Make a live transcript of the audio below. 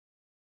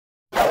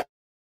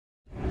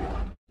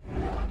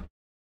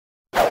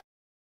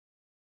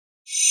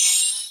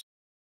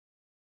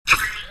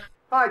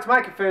Hi, it's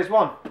Mike at Phase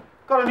 1.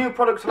 Got a new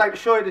product I'd like to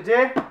show you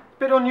today. A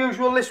bit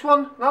unusual, this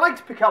one, and I like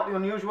to pick out the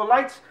unusual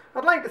lights.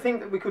 I'd like to think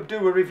that we could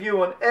do a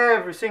review on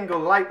every single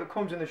light that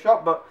comes in the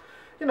shop, but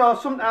you know,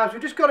 sometimes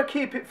we've just got to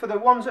keep it for the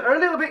ones that are a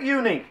little bit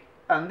unique.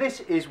 And this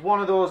is one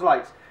of those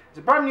lights. It's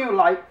a brand new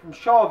light from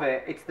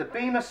Chauvet. It's the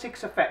Beamer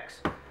 6 Effects.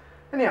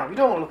 Anyhow, you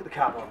don't want to look at the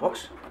cardboard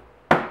box.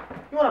 You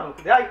want to have a look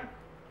at the light.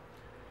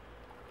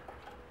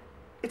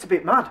 It's a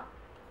bit mad.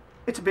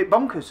 It's a bit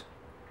bonkers.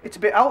 It's a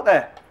bit out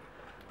there.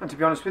 And to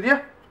be honest with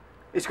you,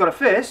 it's got a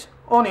face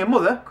only a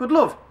mother could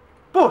love.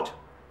 But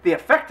the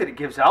effect that it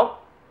gives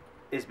out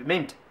is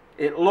mint.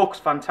 It looks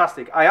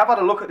fantastic. I have had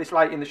a look at this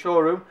light in the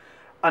showroom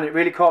and it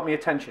really caught my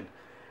attention.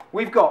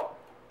 We've got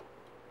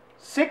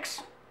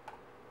 6,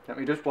 let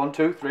me just 1,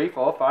 2, 3,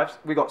 4, 5.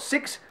 We've got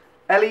 6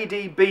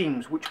 LED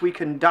beams which we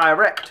can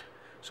direct.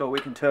 So we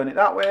can turn it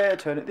that way,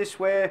 turn it this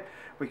way.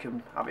 We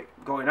can have it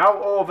going out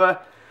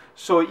over.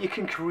 So you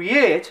can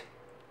create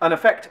an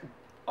effect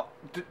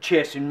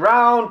chasing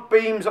round,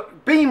 beams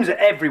are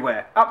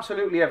everywhere,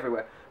 absolutely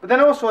everywhere. But then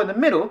also in the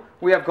middle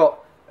we have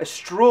got a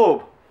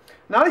strobe.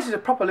 Now this is a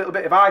proper little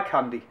bit of eye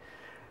candy.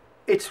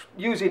 It's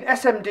using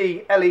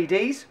SMD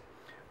LEDs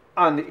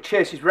and it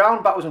chases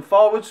round, backwards and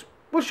forwards.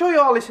 We'll show you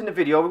all this in the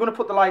video. We're going to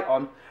put the light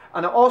on,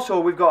 and also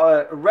we've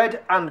got a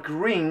red and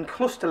green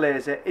cluster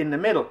laser in the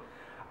middle.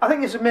 I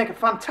think this would make a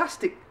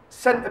fantastic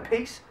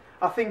centerpiece.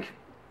 I think,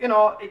 you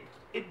know,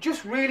 it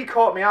just really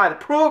caught my eye. The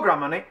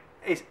program on it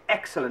is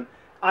excellent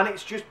and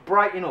it's just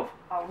bright enough.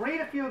 I'll read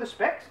a few of the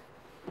specs.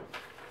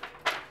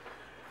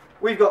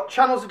 We've got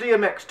channels of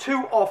DMX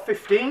 2 or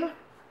 15,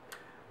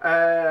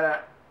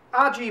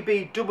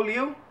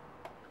 RGBW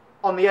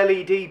on the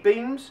LED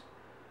beams,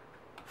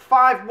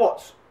 5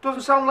 watts.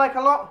 Doesn't sound like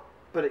a lot,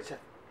 but it's a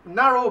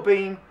narrow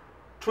beam.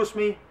 Trust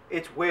me,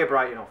 it's way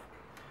bright enough.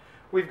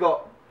 We've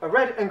got a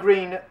red and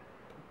green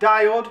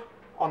diode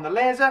on the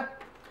laser.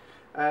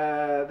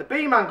 The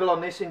beam angle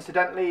on this,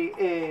 incidentally,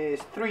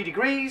 is 3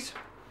 degrees,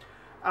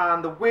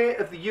 and the weight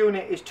of the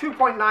unit is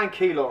 2.9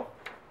 kilo,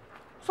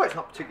 so it's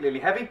not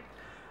particularly heavy,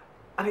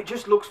 and it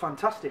just looks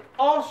fantastic.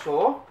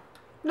 Also,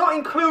 not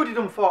included,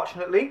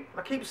 unfortunately,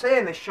 I keep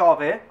saying this,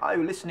 Chauvet, are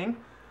you listening?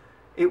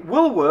 It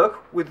will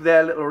work with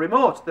their little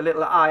remote, the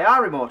little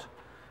IR remote.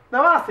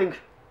 Now I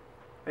think,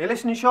 are you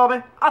listening,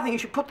 Chauvet? I think you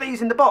should put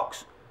these in the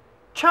box.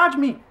 Charge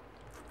me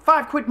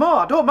 £5 more,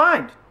 I don't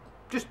mind.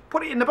 Just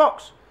put it in the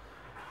box.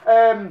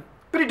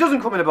 But it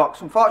doesn't come in a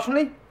box,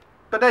 unfortunately.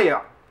 But there you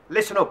are.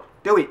 Listen up,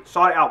 do it,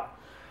 sort it out.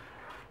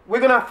 We're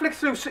going to flick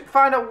through,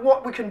 find out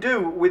what we can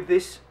do with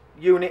this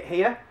unit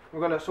here.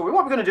 So what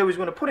we're going to do is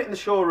we're going to put it in the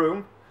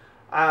showroom.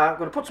 We're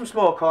going to put some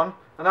smoke on,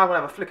 and I'm going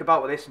to have a flick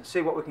about with this and see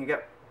what we can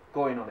get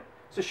going on it.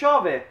 So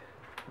Chauvet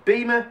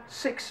Beamer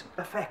 6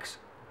 Effects.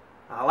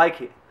 I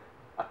like it.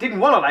 I didn't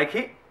want to like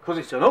it because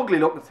it's an ugly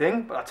looking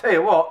thing, but I tell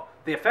you what,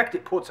 the effect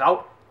it puts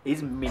out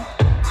is mint.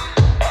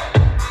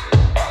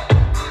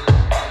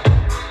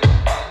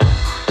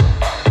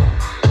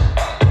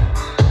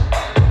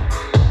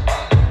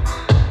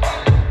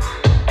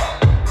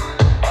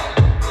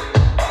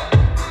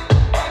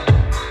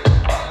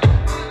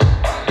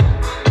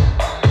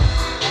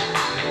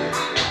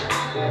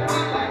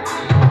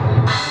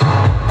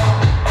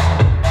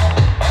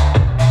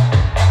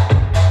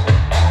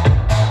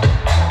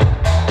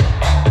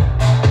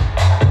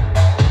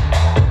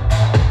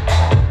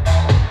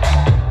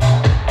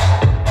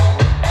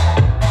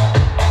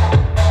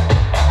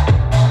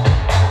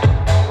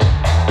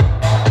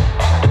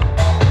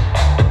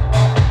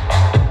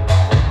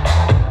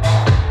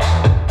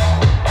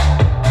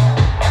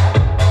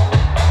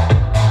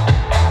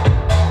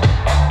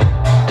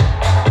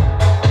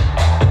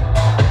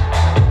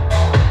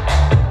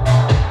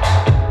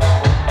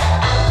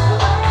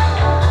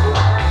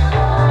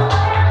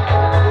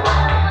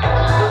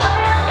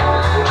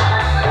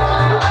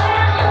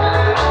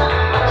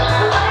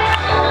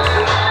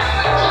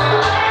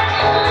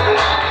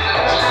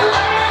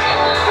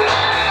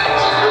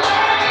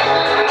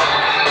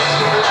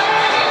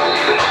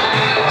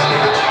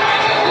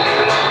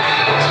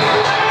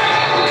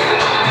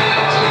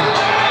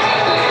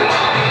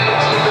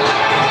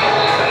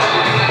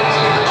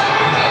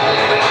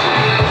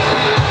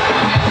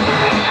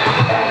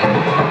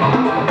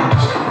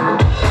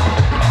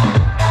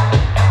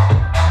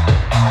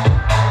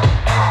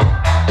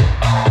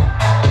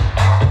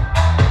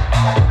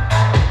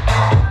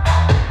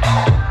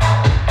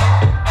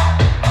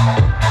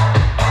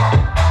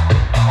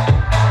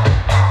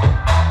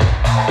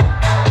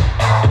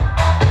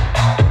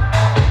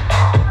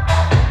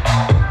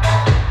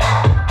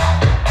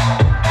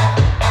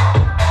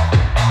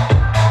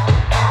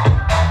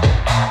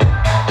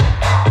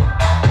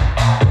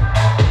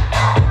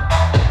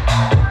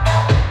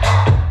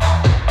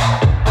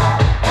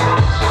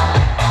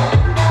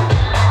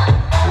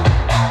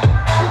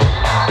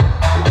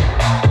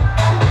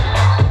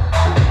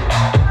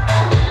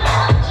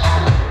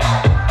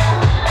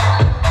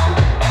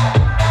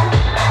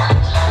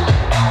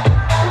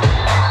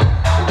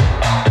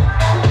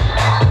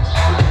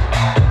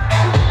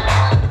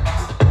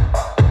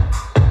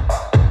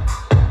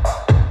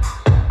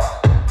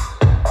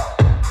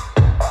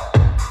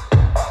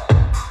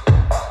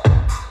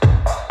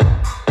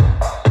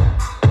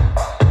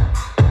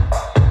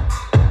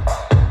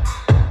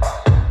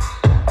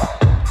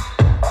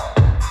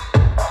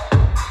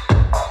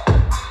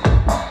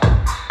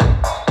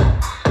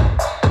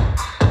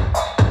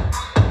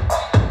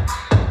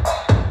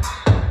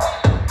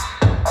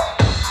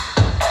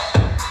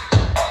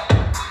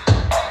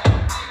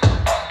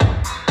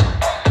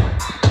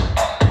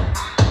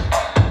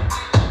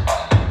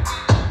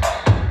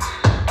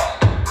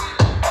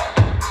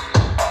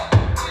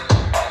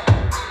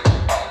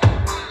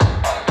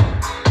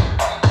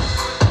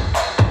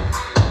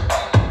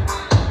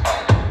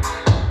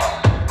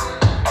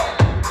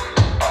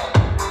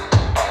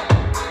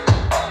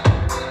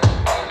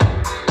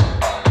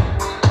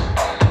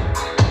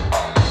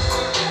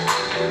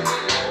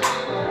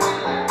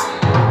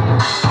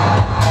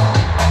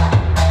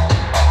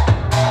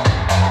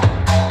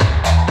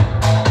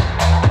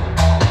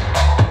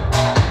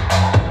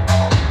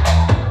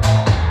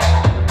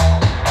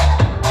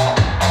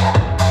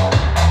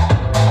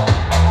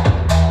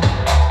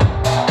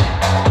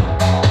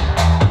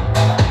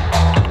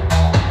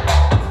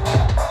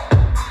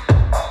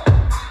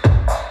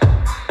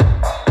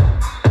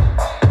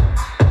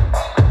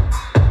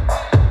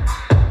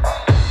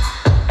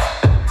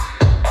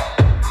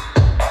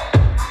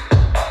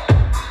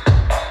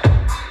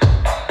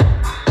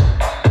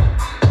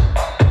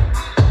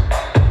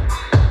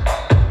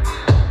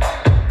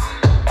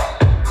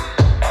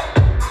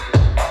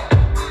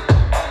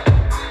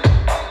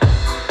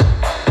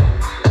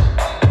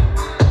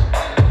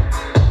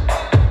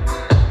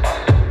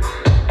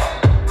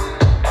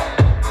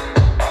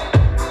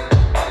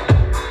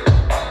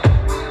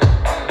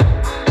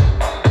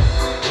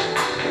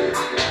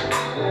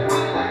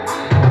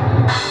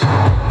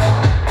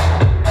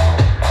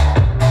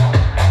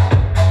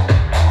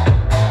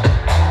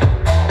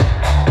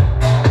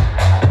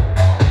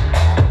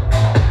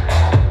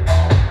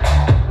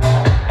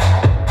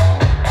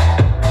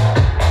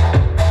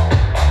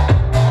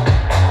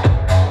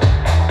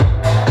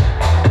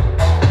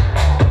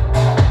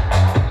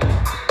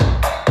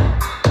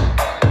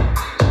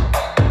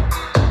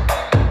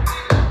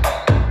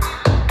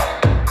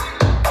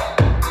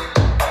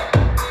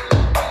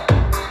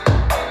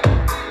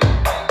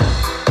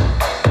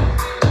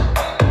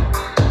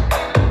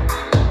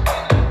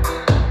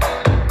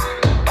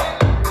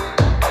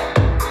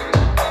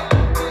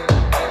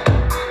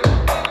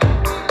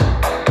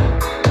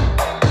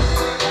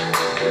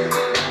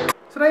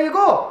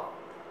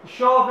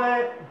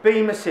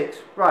 Beamer 6.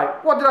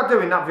 Right, what did I do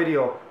in that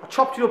video? I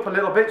chopped it up a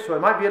little bit, so it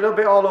might be a little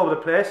bit all over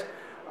the place.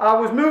 I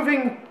was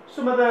moving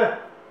some of the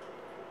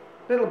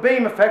little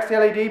beam effects, the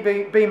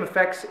LED beam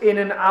effects, in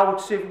and out,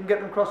 so you can get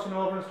them crossing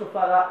over and stuff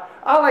like that.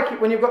 I like it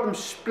when you've got them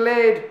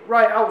splayed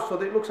right out so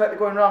that it looks like they're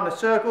going around in a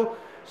circle.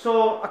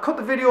 So I cut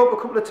the video up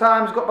a couple of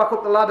times, got back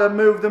up the ladder,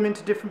 moved them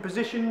into different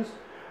positions,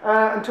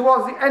 and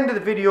towards the end of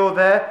the video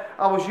there,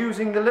 I was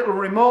using the little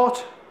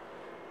remote.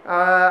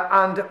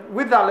 And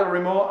with that little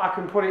remote I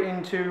can put it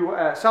into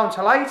sound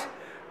to light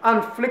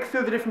and flick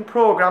through the different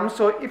programs.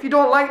 So if you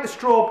don't like the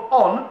strobe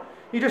on,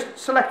 you just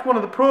select one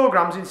of the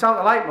programs in sound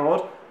to light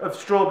mode of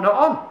strobe not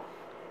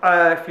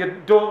on. If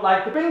you don't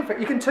like the beam effect,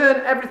 you can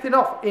turn everything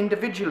off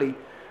individually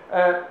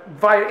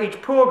via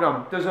each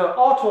program. There's an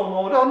auto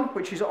mode on,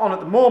 which is on at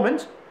the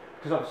moment,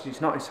 because obviously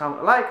it's not in sound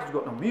to light because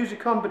we've got no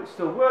music on, but it's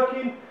still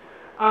working.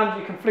 And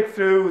you can flick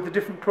through the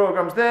different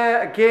programs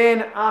there.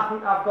 Again, I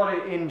think I've got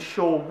it in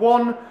Show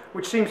 1,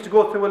 which seems to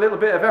go through a little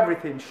bit of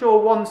everything. Show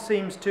 1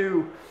 seems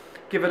to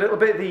give a little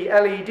bit of the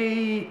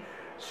LED,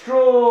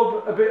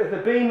 strobe, a bit of the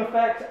beam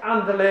effect,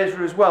 and the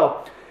laser as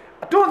well.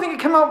 I don't think it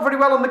came out very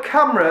well on the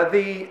camera,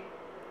 the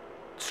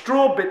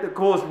strobe bit that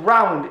goes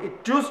round.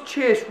 It does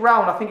chase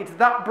round. I think it's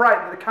that bright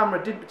that the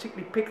camera didn't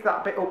particularly pick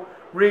that bit up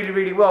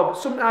really well. But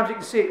sometimes you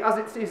can see it as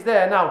it is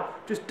there now,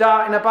 just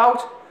darting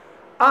about.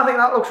 I think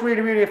that looks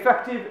really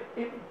effective.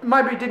 It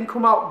maybe didn't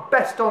come out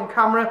best on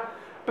camera,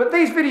 but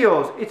these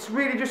videos, it's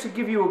really just to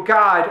give you a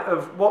guide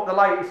of what the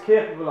light is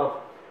capable of.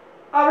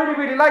 I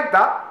really like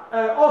that.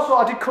 Also,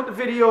 I did cut the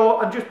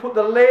video and just put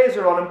the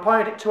laser on and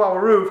pointed it to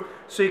our roof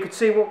so you could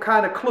see what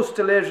kind of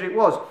cluster laser it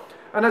was.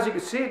 And as you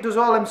can see, it does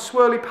all them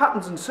swirly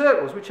patterns and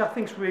circles, which I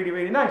think is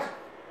really nice.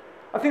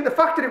 I think the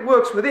fact that it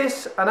works with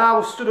this, and I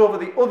was stood over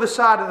the other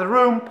side of the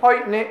room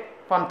pointing it,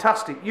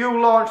 fantastic.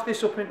 You launch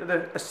this up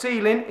into a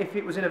ceiling if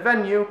it was in a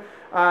venue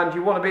and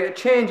you want to be able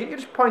to change it, you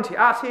just point it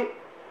at it.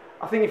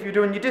 I think if you're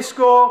doing your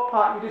disco,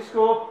 part of your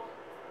disco,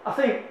 I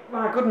think,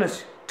 my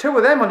goodness, 2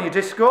 of them on your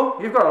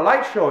disco, you've got a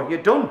light show,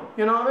 you're done,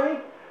 you know what I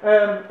mean?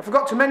 I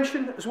forgot to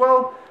mention as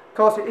well, of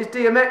course it is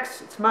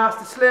DMX, it's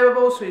master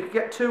slavable, so you can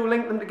get 2,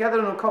 link them together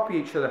and they'll copy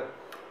each other.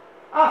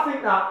 I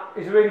think that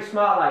is a really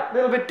smart light, a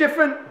little bit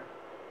different.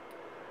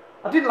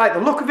 I didn't like the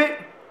look of it,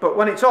 but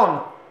when it's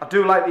on, I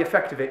do like the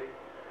effect of it.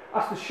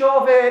 That's the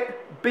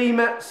Chauvet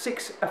Beamer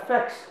 6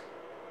 Effects.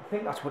 I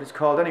think that's what it's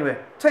called anyway.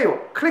 Tell you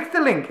what, click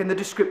the link in the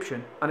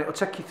description and it'll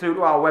take you through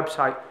to our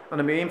website and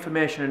there'll be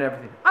information and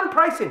everything. And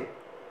pricing.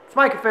 It's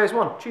Mike at Phase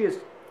 1. Cheers.